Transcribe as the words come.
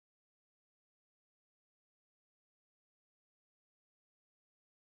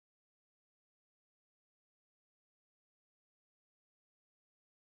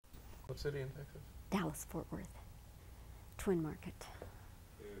What city in Texas? Dallas, Fort Worth, Twin Market.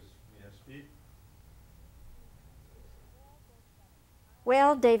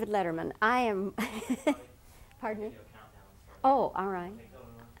 Well, David Letterman, I am. Pardon me? Oh, all right.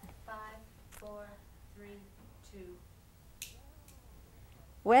 5, 4, 3, 2.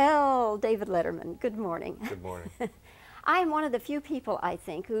 Well, David Letterman, good morning. Good morning. I am one of the few people, I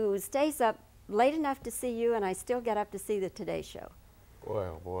think, who stays up late enough to see you, and I still get up to see the Today Show. Boy,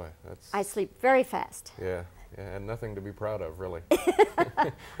 oh boy, that's... I sleep very fast. Yeah, yeah, and nothing to be proud of, really.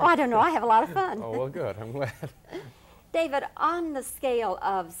 Oh, I don't know. I have a lot of fun. Oh, well, good. I'm glad. David, on the scale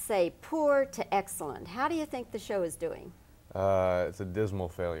of, say, poor to excellent, how do you think the show is doing? It's a dismal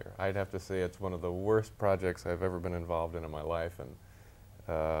failure. I'd have to say it's one of the worst projects I've ever been involved in my life, and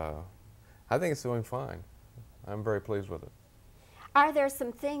I think it's doing fine. I'm very pleased with it. Are there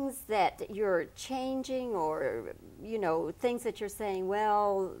some things that you're changing, or, you know, things that you're saying,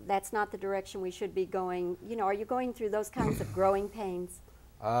 well, that's not the direction we should be going? You know, are you going through those kinds of growing pains?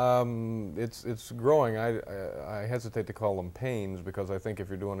 It's growing. I hesitate to call them pains, because I think if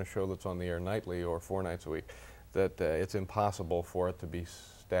you're doing a show that's on the air nightly or 4 nights a week, that it's impossible for it to be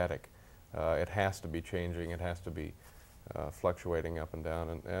static. It has to be changing. It has to be fluctuating up and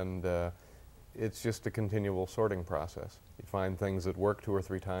down, and it's just a continual sorting process. You find things that work 2 or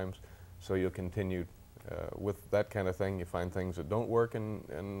 3 times, so you'll continue with that kind of thing. You find things that don't work,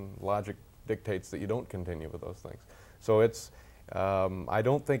 and logic dictates that you don't continue with those things. So it's I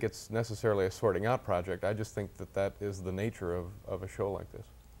don't think it's necessarily a sorting out project. I just think that that is the nature of a show like this.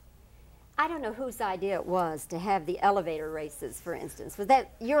 I don't know whose idea it was to have the elevator races, for instance. Was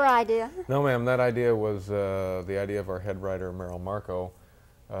that your idea? No, ma'am. That idea was the idea of our head writer, Meryl Marco,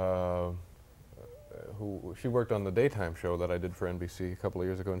 she worked on the daytime show that I did for NBC a couple of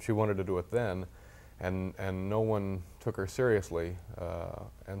years ago, and she wanted to do it then, and no one took her seriously.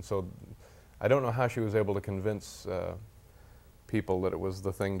 And so I don't know how she was able to convince people that it was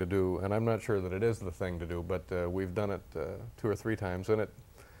the thing to do, and I'm not sure that it is the thing to do, but we've done it 2 or 3 times, and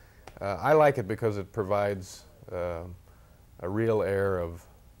I like it because it provides a real air of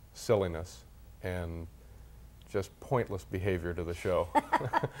silliness and just pointless behavior to the show.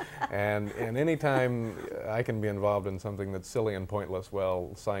 and any time I can be involved in something that's silly and pointless,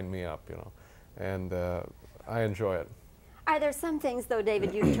 well, sign me up, you know. And I enjoy it. Are there some things, though,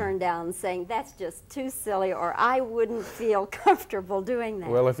 David, you've turned down saying, that's just too silly, or I wouldn't feel comfortable doing that?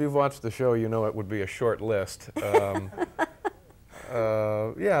 Well, if you've watched the show, you know it would be a short list. Yeah,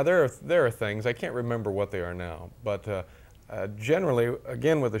 there are things. I can't remember what they are now, but generally,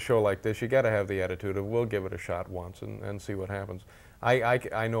 again, with a show like this, you got to have the attitude of, we'll give it a shot once and see what happens.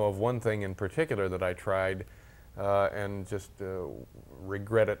 I know of one thing in particular that I tried and just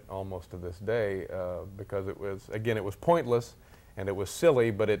regret it almost to this day, because it was, again, it was pointless and it was silly,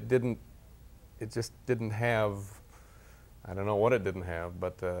 but it just didn't have, I don't know what it didn't have,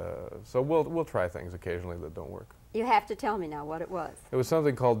 but so we'll try things occasionally that don't work. You have to tell me now what it was. It was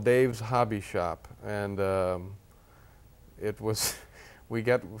something called Dave's Hobby Shop, and it was, we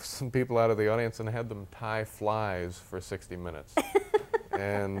got some people out of the audience and had them tie flies for 60 minutes.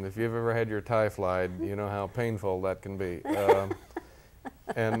 And if you've ever had your tie flied, you know how painful that can be.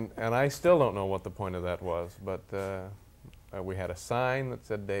 And I still don't know what the point of that was, but we had a sign that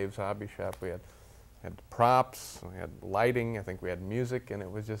said Dave's Hobby Shop. We had props, we had lighting, I think we had music, and it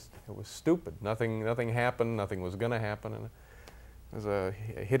was stupid. Nothing happened, nothing was going to happen, and it was a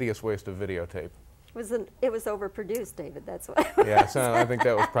hideous waste of videotape. It was overproduced, David, that's what it was. Yeah, so I think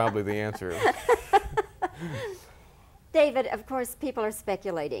that was probably the answer. David, of course, people are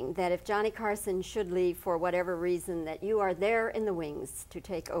speculating that if Johnny Carson should leave for whatever reason, that you are there in the wings to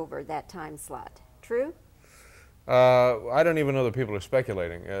take over that time slot. True? I don't even know that people are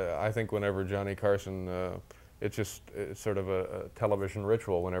speculating. I think whenever Johnny Carson, it's sort of a television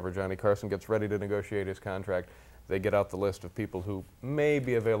ritual. Whenever Johnny Carson gets ready to negotiate his contract, they get out the list of people who may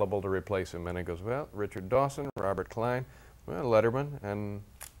be available to replace him. And it goes, well, Richard Dawson, Robert Klein, well, Letterman, and,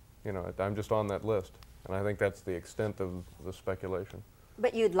 you know, I'm just on that list. And I think that's the extent of the speculation.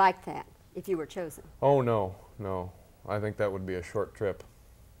 But you'd like that if you were chosen? Oh, no, no. I think that would be a short trip.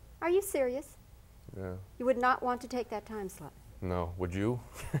 Are you serious? Yeah. You would not want to take that time slot? No. Would you?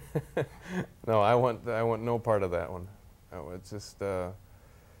 No, I want no part of that one. No, it's just, no,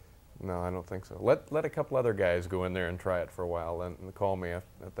 I don't think so. Let a couple other guys go in there and try it for a while and call me at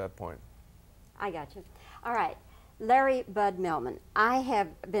that point. I got you. All right. Larry Bud Melman, I have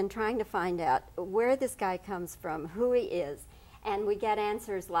been trying to find out where this guy comes from, who he is, And we get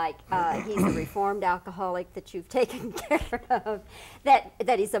answers like he's a reformed alcoholic that you've taken care of,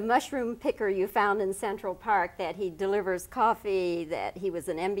 that he's a mushroom picker you found in Central Park, that he delivers coffee, that he was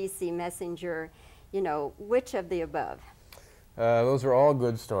an NBC messenger. You know, which of the above? Those are all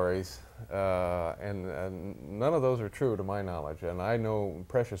good stories, and none of those are true to my knowledge. And I know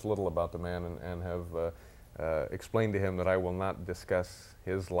precious little about the man, and have explained to him that I will not discuss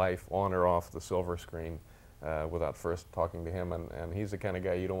his life on or off the silver screen without first talking to him. And he's the kind of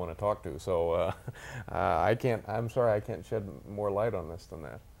guy you don't want to talk to. So I'm sorry, I can't shed more light on this than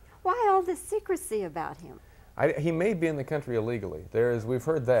that. Why all this secrecy about him? He may be in the country illegally. We've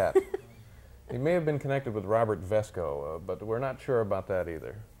heard that. He may have been connected with Robert Vesco, but we're not sure about that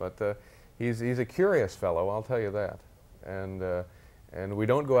either. But he's a curious fellow, I'll tell you that. And we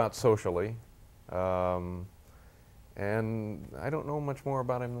don't go out socially. And I don't know much more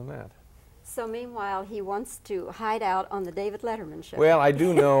about him than that. So meanwhile, he wants to hide out on the David Letterman show. Well, I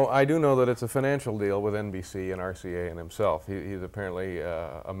do know that it's a financial deal with NBC and RCA and himself. He's apparently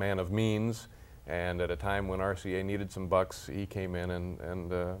a man of means. And at a time when RCA needed some bucks, he came in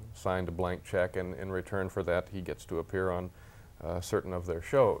and signed a blank check, and in return for that, he gets to appear on certain of their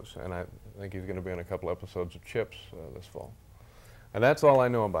shows. And I think he's going to be on a couple episodes of Chips this fall. And that's all I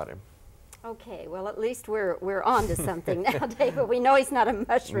know about him. Okay, well, at least we're on to something now, David. We know he's not a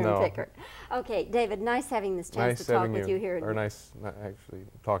mushroom picker. Okay, David, nice having this chance to talk with you here. Or nice actually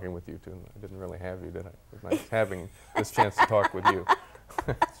talking with you, too. I didn't really have you, did I? It was nice having this chance to talk with you.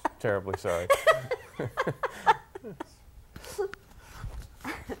 Terribly sorry.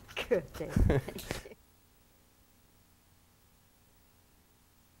 Good, David.